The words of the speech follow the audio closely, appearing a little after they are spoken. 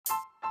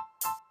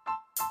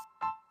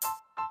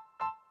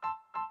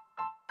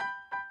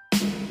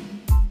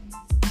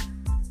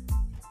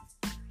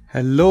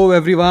Hello,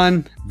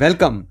 everyone.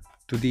 Welcome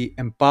to the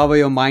Empower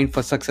Your Mind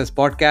for Success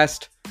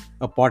podcast,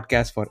 a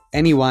podcast for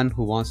anyone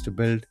who wants to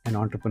build an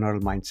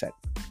entrepreneurial mindset.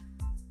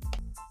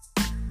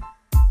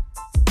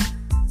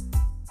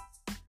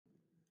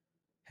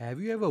 Have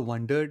you ever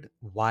wondered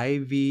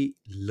why we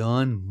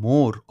learn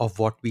more of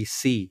what we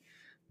see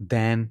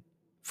than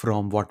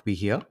from what we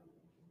hear?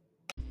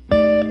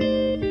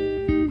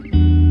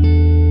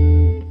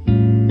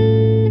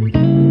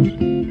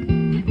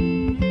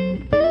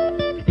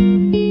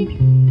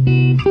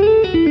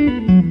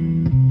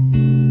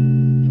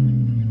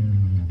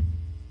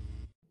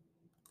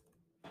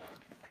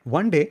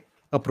 One day,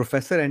 a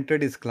professor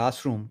entered his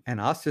classroom and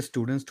asked his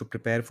students to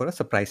prepare for a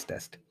surprise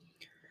test.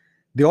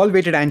 They all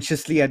waited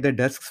anxiously at their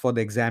desks for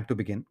the exam to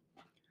begin.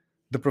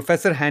 The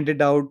professor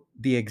handed out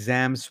the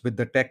exams with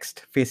the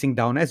text facing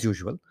down as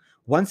usual.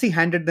 Once he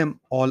handed them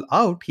all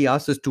out, he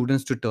asked the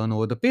students to turn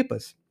over the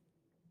papers.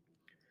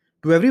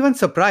 To everyone's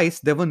surprise,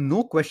 there were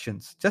no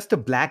questions, just a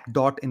black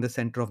dot in the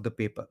center of the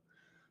paper.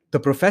 The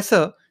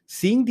professor,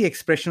 seeing the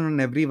expression on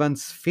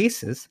everyone's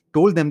faces,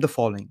 told them the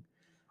following: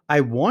 I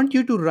want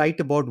you to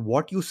write about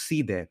what you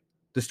see there.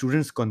 The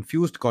students,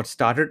 confused, got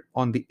started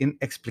on the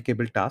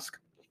inexplicable task.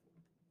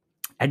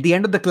 At the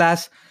end of the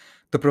class,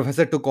 the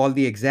professor took all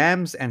the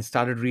exams and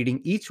started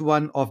reading each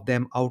one of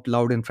them out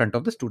loud in front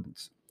of the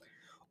students.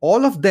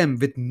 All of them,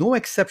 with no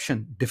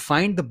exception,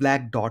 defined the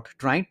black dot,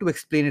 trying to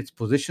explain its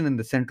position in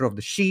the center of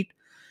the sheet.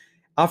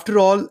 After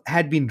all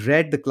had been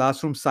read, the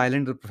classroom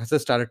silent, the professor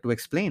started to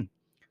explain.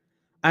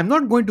 I'm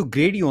not going to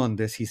grade you on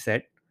this, he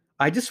said.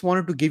 I just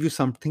wanted to give you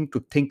something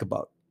to think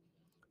about.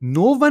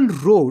 No one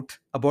wrote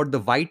about the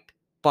white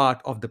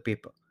part of the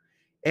paper.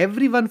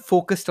 Everyone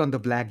focused on the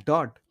black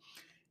dot.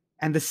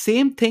 And the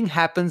same thing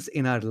happens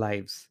in our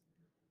lives.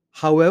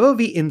 However,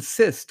 we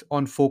insist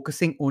on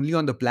focusing only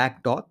on the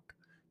black dot,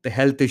 the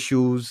health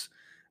issues,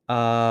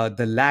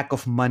 the lack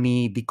of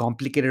money, the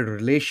complicated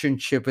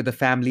relationship with a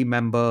family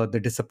member, the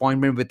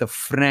disappointment with a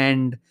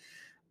friend,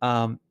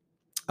 um,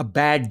 a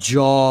bad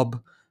job,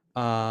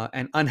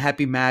 an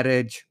unhappy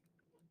marriage.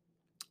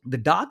 The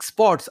dark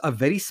spots are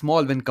very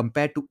small when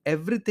compared to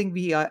everything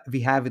we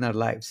have in our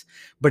lives,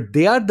 but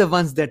they are the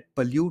ones that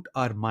pollute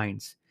our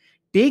minds.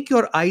 Take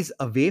your eyes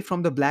away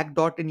from the black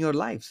dot in your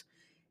lives.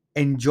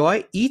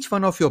 Enjoy each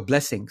one of your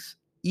blessings,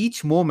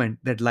 each moment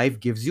that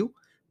life gives you.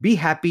 Be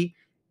happy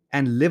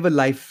and live a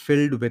life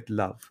filled with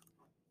love.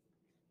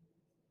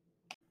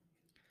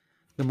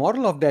 The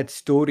moral of that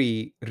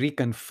story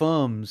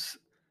reconfirms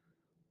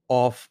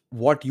of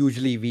what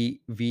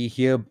usually we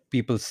hear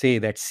people say,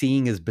 that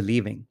seeing is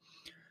believing.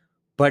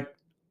 But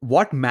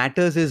what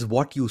matters is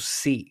what you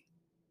see.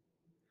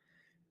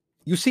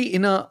 You see,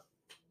 in a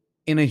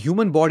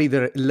human body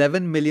there are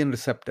 11 million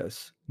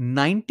receptors.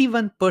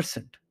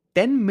 91%,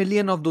 10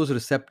 million of those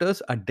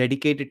receptors are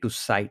dedicated to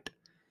sight.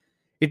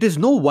 It is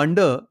no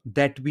wonder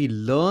that we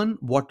learn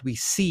what we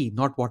see,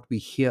 not what we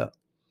hear.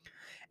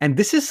 And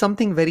this is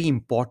something very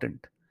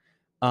important.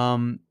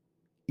 Um,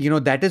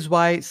 that is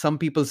why some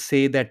people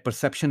say that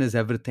perception is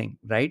everything,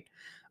 right?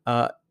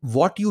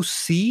 What you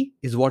see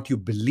is what you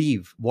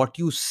believe. What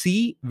you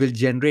see will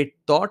generate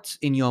thoughts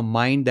in your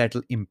mind that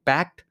will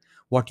impact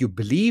what you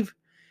believe.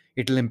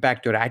 It will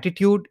impact your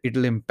attitude. It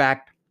will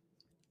impact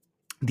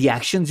the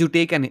actions you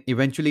take, and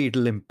eventually it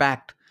will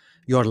impact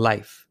your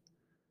life.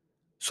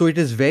 So it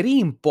is very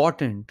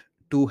important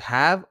to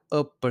have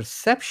a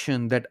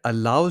perception that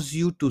allows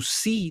you to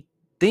see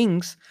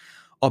things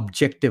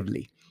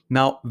objectively.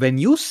 Now, when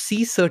you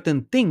see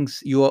certain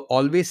things, you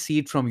always see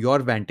it from your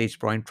vantage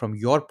point, from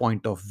your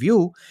point of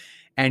view,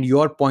 and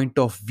your point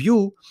of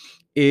view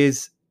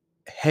is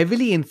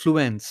heavily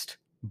influenced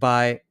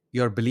by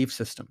your belief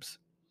systems.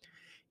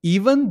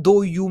 Even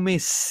though you may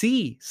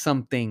see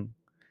something,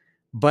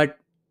 but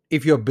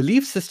if your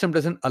belief system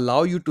doesn't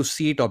allow you to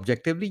see it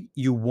objectively,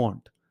 you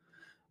won't.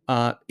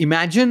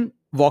 Imagine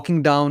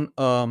walking down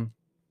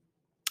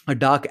a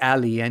dark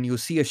alley and you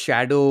see a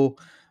shadow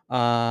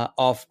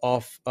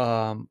of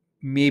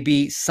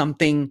maybe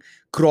something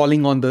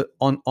crawling on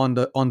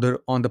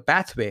the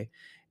pathway,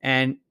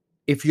 and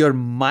if your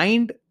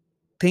mind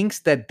thinks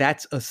that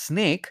that's a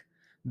snake,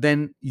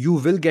 then you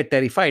will get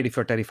terrified if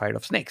you're terrified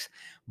of snakes.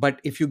 But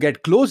if you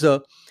get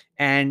closer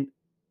and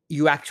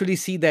you actually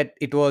see that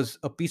it was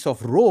a piece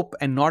of rope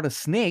and not a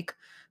snake,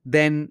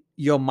 then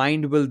your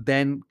mind will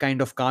then kind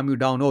of calm you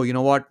down. Oh, you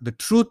know what, the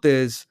truth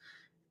is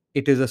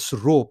it is a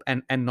rope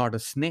and not a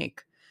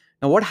snake.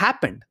 Now what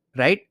happened,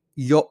 right?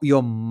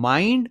 Your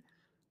mind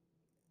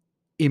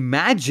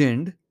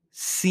imagined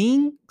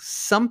seeing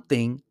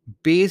something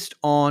based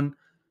on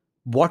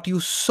what you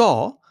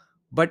saw,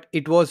 but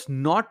it was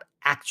not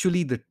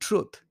actually the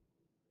truth.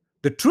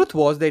 The truth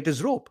was that it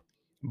is rope,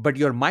 but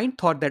your mind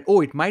thought that,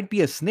 oh, it might be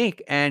a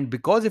snake, and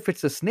because if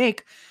it's a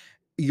snake,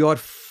 your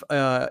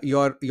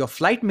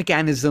flight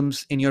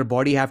mechanisms in your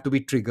body have to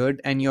be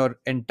triggered, and your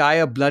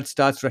entire blood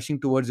starts rushing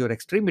towards your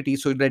extremity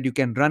so that you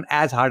can run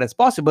as hard as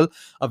possible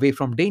away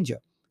from danger.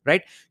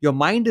 Right? Your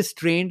mind is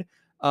trained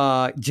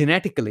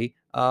genetically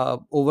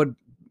over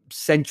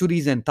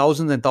centuries and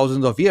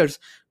thousands of years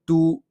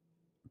to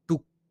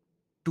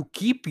to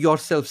keep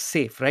yourself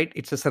safe, right?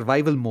 It's a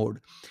survival mode.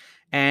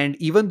 And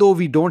even though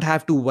we don't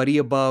have to worry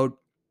about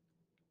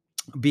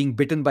being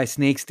bitten by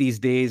snakes these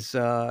days,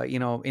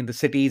 in the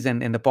cities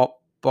and in the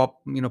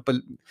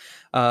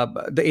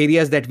the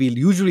areas that we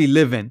usually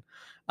live in.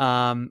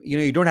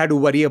 You don't have to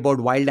worry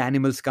about wild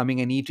animals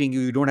coming and eating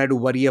you. You don't have to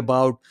worry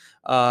about,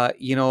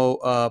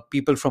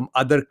 people from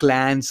other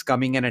clans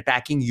coming and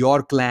attacking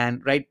your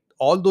clan, right?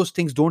 All those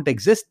things don't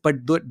exist,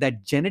 but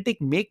that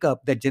genetic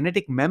makeup, that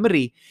genetic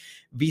memory,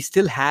 we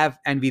still have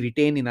and we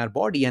retain in our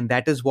body, and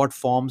that is what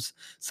forms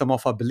some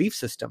of our belief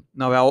system.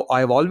 Now,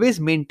 I've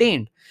always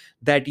maintained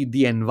that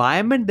the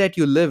environment that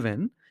you live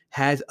in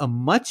has a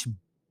much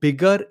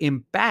bigger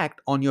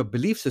impact on your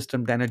belief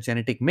system than a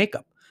genetic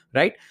makeup,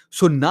 right?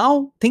 So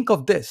now think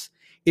of this.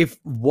 If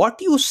what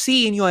you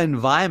see in your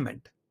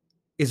environment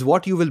is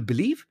what you will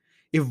believe,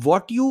 if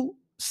what you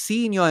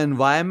see in your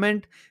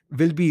environment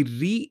will be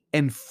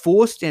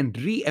reinforced and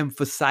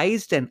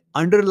re-emphasized and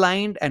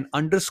underlined and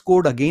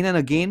underscored again and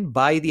again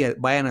by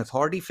an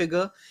authority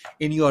figure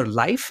in your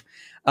life,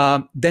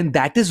 then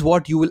that is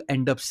what you will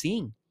end up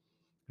seeing,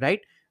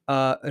 right?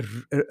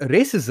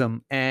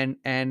 Racism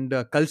and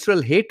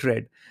cultural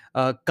hatred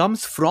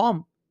comes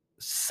from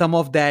some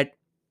of that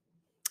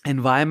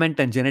environment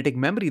and genetic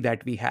memory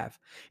that we have.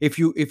 If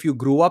you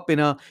grow up in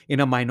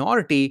a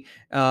minority,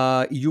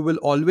 you will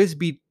always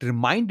be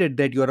reminded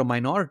that you're a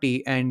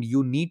minority and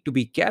you need to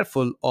be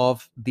careful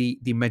of the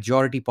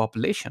majority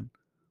population,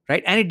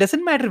 right? And it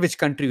doesn't matter which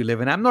country you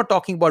live in. I'm not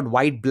talking about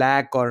white,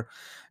 black, or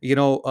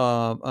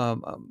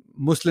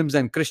Muslims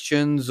and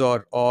Christians,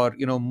 or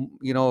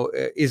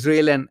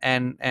Israel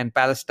and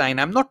Palestine.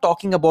 I'm not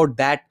talking about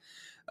that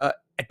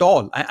at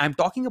all. I'm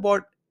talking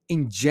about,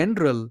 in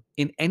general,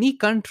 in any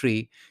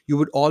country, you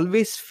would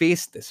always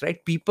face this,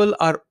 right? People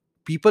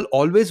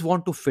always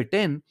want to fit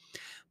in,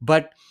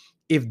 but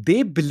if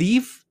they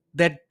believe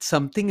that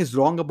something is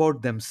wrong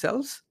about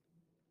themselves,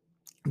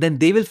 then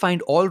they will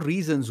find all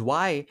reasons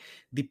why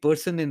the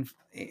person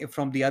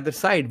from the other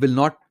side will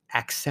not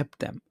accept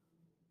them,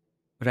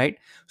 right?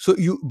 So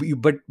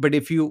but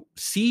if you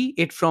see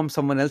it from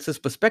someone else's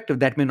perspective,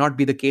 that may not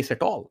be the case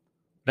at all,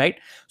 right?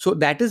 So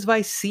that is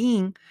why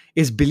seeing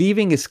is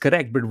believing is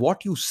correct, but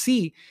what you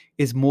see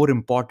is more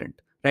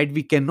important, right?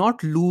 We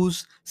cannot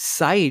lose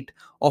sight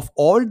of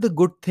all the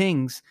good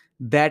things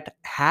that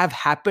have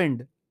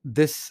happened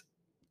this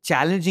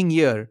challenging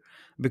year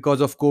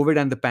because of COVID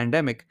and the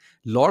pandemic.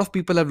 A lot of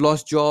people have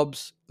lost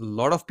jobs. A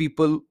lot of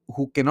people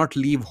who cannot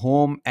leave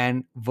home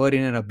and were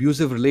in an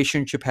abusive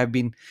relationship have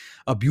been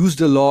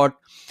abused a lot.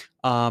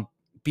 Uh,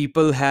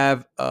 People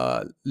have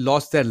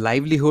lost their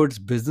livelihoods.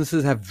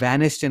 Businesses have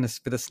vanished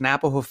with a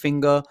snap of a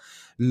finger. A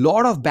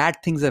lot of bad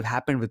things have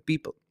happened with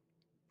people.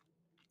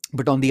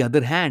 But on the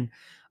other hand,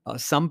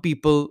 some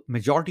people,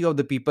 majority of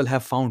the people,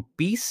 have found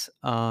peace.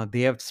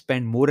 They have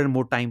spent more and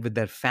more time with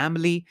their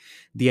family.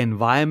 The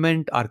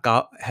environment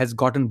has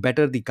gotten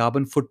better. The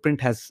carbon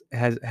footprint has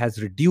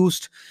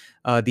reduced.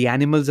 The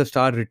animals have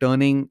started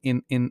returning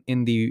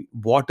in the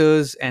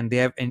waters, and they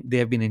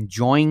have been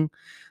enjoying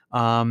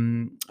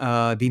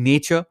the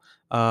nature.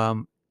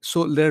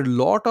 So there are a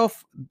lot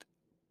of,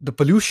 the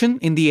pollution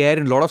in the air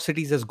in a lot of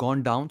cities has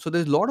gone down. So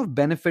there's a lot of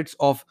benefits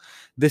of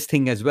this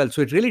thing as well.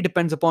 So it really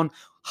depends upon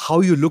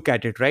how you look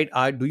at it, right?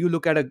 Do you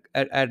look at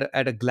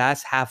a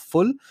glass half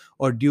full,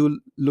 or do you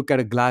look at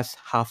a glass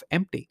half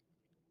empty,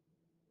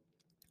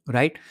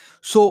 right?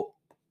 So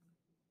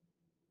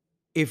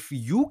if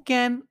you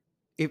can,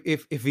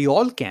 if we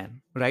all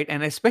can, right,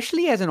 and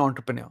especially as an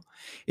entrepreneur,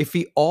 if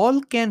we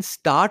all can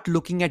start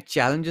looking at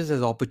challenges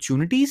as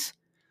opportunities,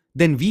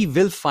 then we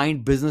will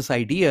find business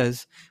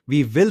ideas,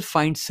 we will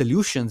find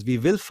solutions, we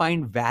will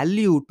find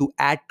value to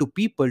add to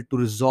people to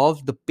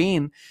resolve the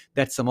pain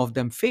that some of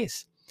them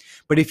face.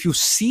 But if you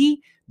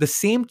see the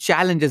same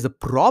challenge as a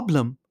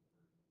problem,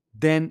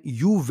 then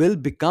you will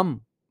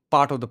become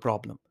part of the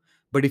problem.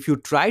 But if you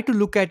try to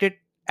look at it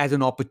as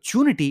an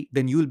opportunity,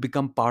 then you will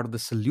become part of the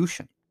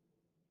solution,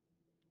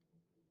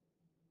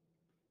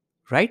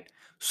 right?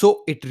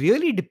 So it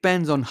really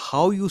depends on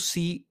how you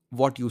see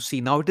what you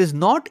see. Now, it is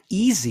not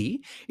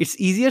easy. It's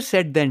easier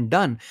said than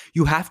done.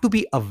 You have to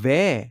be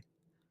aware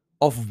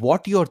of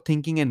what you're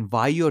thinking and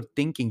why you're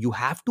thinking. You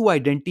have to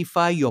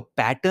identify your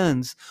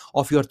patterns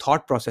of your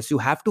thought process. You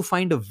have to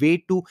find a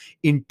way to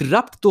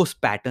interrupt those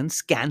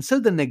patterns,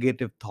 cancel the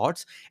negative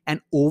thoughts,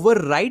 and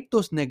override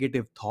those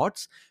negative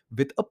thoughts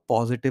with a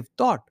positive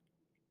thought.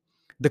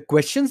 The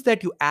questions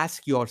that you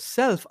ask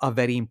yourself are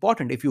very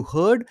important. If you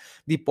heard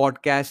the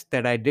podcast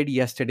that I did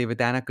yesterday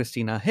with Anna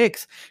Christina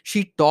Hicks,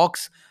 she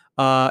talks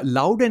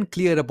loud and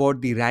clear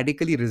about the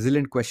radically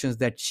resilient questions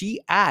that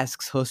she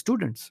asks her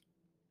students,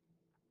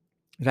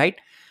 right?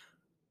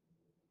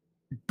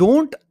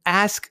 Don't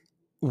ask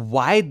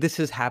why this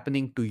is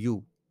happening to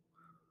you.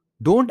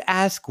 Don't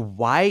ask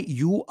why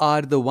you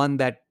are the one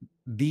that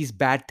these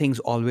bad things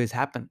always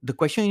happen. The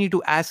question you need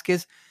to ask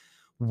is,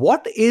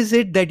 what is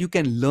it that you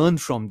can learn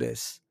from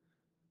this?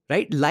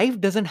 Right? Life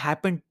doesn't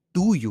happen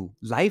to you,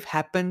 life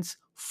happens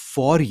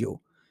for you.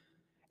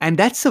 And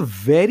that's a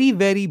very,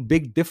 very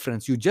big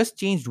difference. You just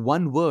changed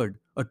one word,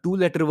 a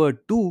two-letter word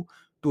two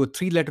to a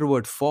three-letter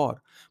word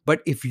four.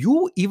 But if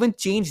you even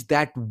change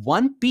that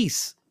one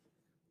piece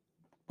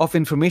of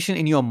information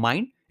in your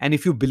mind, and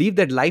if you believe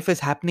that life is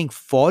happening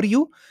for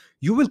you,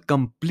 you will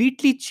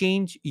completely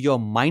change your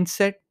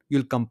mindset.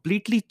 You'll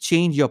completely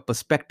change your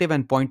perspective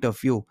and point of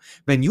view.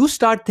 When you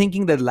start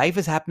thinking that life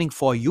is happening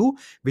for you,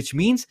 which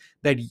means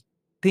that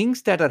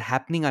things that are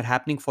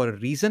happening for a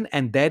reason,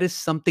 and there is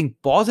something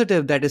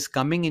positive that is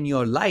coming in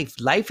your life.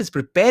 Life is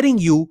preparing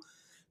you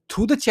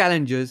through the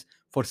challenges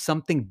for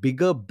something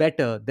bigger,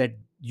 better that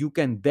you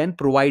can then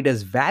provide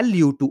as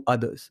value to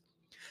others.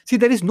 See,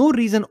 there is no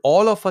reason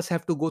all of us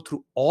have to go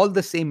through all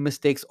the same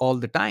mistakes all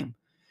the time.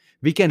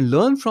 We can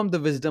learn from the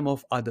wisdom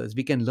of others.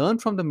 We can learn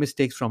from the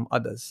mistakes from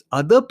others.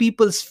 Other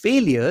people's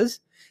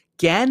failures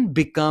can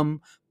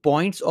become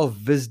points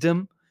of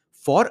wisdom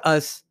for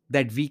us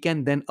that we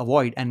can then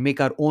avoid and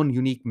make our own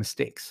unique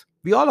mistakes.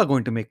 We all are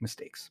going to make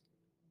mistakes.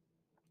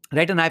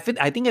 Right. And I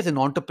think as an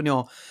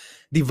entrepreneur,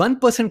 the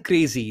 1%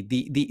 crazy,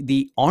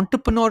 the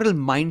entrepreneurial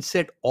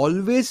mindset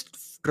always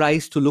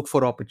tries to look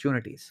for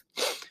opportunities.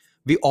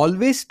 We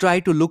always try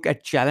to look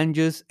at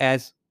challenges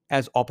as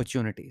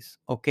opportunities.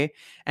 Okay.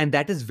 And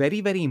that is very,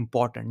 very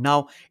important.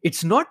 Now,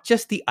 it's not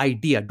just the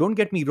idea. Don't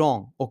get me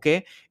wrong.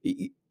 Okay.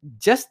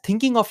 Just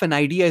thinking of an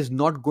idea is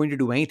not going to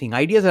do anything.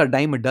 Ideas are a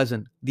dime a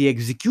dozen. The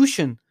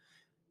execution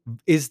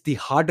is the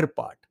harder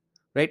part,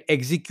 right?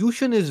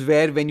 Execution is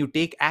where, when you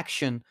take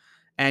action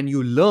and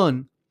you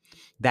learn,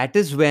 that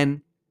is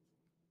when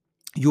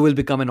you will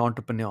become an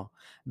entrepreneur.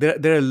 There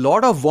are a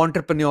lot of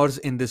entrepreneurs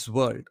in this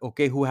world,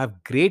 okay, who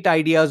have great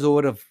ideas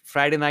over a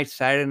Friday night,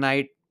 Saturday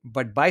night,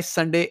 but by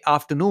Sunday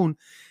afternoon,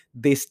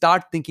 they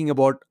start thinking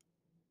about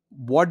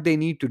what they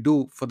need to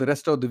do for the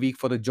rest of the week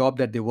for the job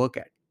that they work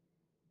at.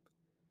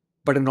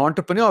 But an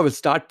entrepreneur will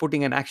start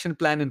putting an action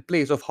plan in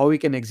place of how he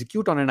can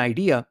execute on an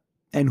idea,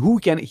 and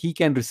he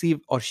can receive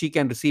or she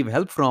can receive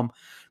help from,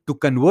 to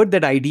convert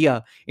that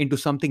idea into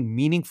something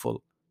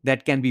meaningful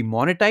that can be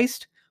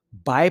monetized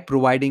by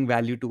providing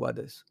value to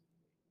others.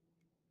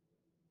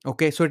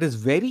 Okay, so it is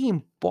very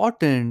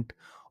important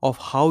of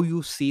how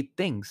you see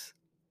things.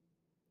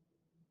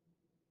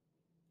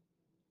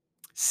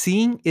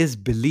 Seeing is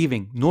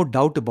believing, no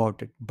doubt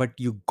about it, but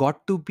you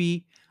got to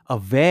be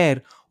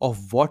aware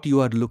of what you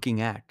are looking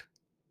at.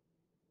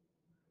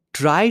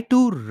 Try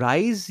to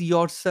rise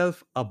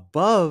yourself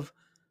above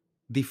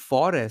the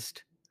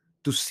forest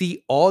to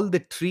see all the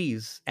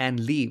trees and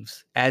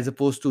leaves, as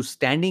opposed to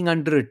standing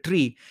under a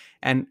tree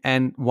and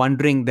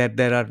wondering that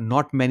there are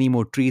not many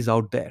more trees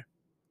out there,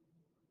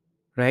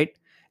 right?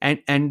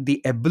 And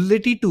the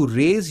ability to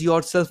raise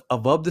yourself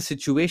above the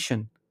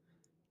situation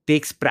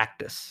takes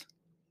practice.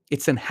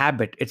 It's an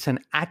habit, it's an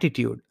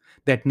attitude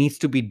that needs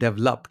to be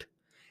developed.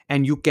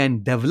 And you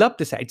can develop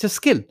this, it's a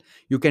skill.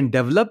 You can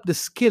develop the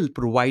skill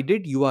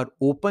provided you are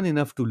open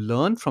enough to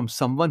learn from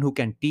someone who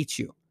can teach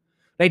you.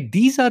 Right?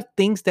 These are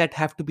things that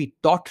have to be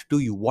taught to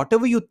you.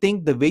 Whatever you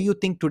think, the way you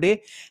think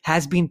today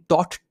has been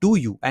taught to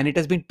you. And it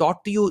has been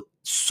taught to you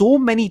so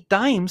many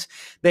times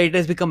that it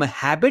has become a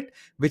habit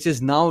which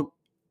is now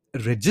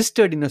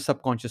registered in your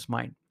subconscious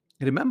mind.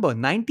 Remember,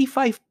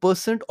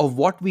 95% of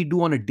what we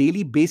do on a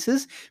daily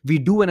basis, we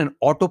do in an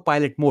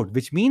autopilot mode,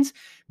 which means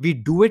we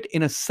do it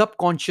in a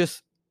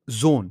subconscious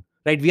zone,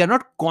 right? We are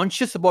not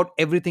conscious about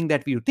everything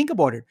that we do. Think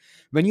about it.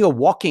 When you are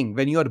walking,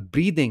 when you are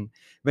breathing,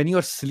 when you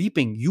are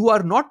sleeping, you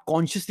are not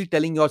consciously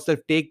telling yourself,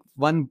 take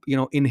one,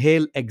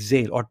 inhale,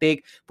 exhale, or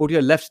put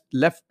your left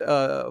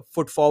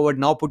foot forward,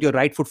 now put your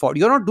right foot forward.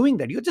 You're not doing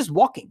that. You're just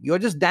walking. You're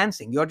just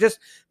dancing. You're just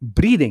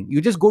breathing. You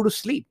just go to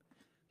sleep,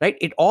 right?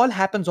 It all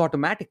happens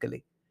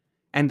automatically.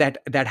 And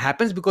that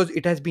happens because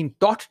it has been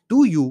taught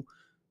to you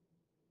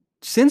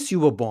since you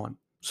were born.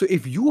 So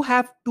if you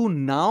have to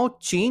now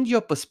change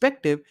your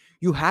perspective,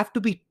 you have to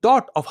be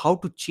taught of how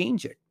to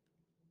change it.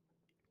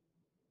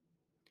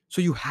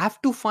 So you have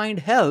to find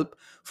help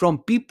from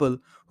people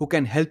who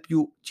can help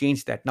you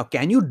change that. Now,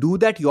 can you do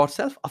that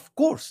yourself? Of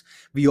course.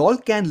 We all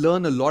can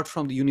learn a lot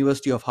from the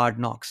University of Hard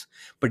Knocks.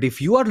 But if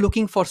you are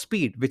looking for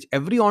speed, which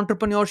every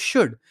entrepreneur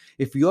should,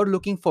 if you are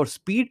looking for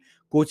speed,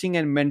 coaching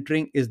and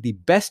mentoring is the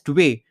best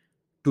way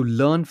to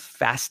learn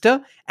faster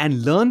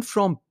and learn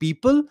from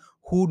people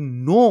who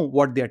know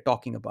what they're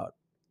talking about.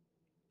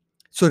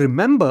 So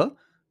remember,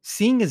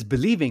 seeing is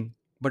believing,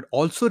 but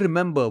also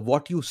remember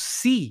what you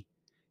see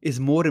is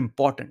more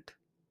important.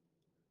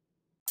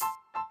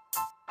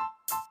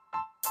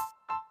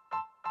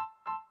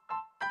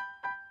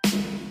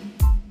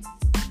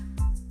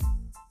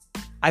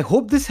 I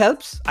hope this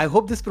helps. I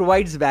hope this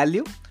provides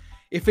value.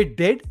 If it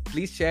did,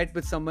 please share it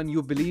with someone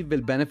you believe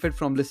will benefit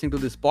from listening to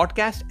this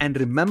podcast. And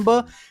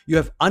remember, you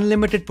have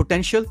unlimited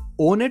potential.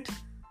 Own it.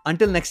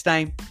 Until next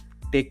time,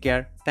 take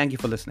care. Thank you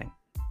for listening.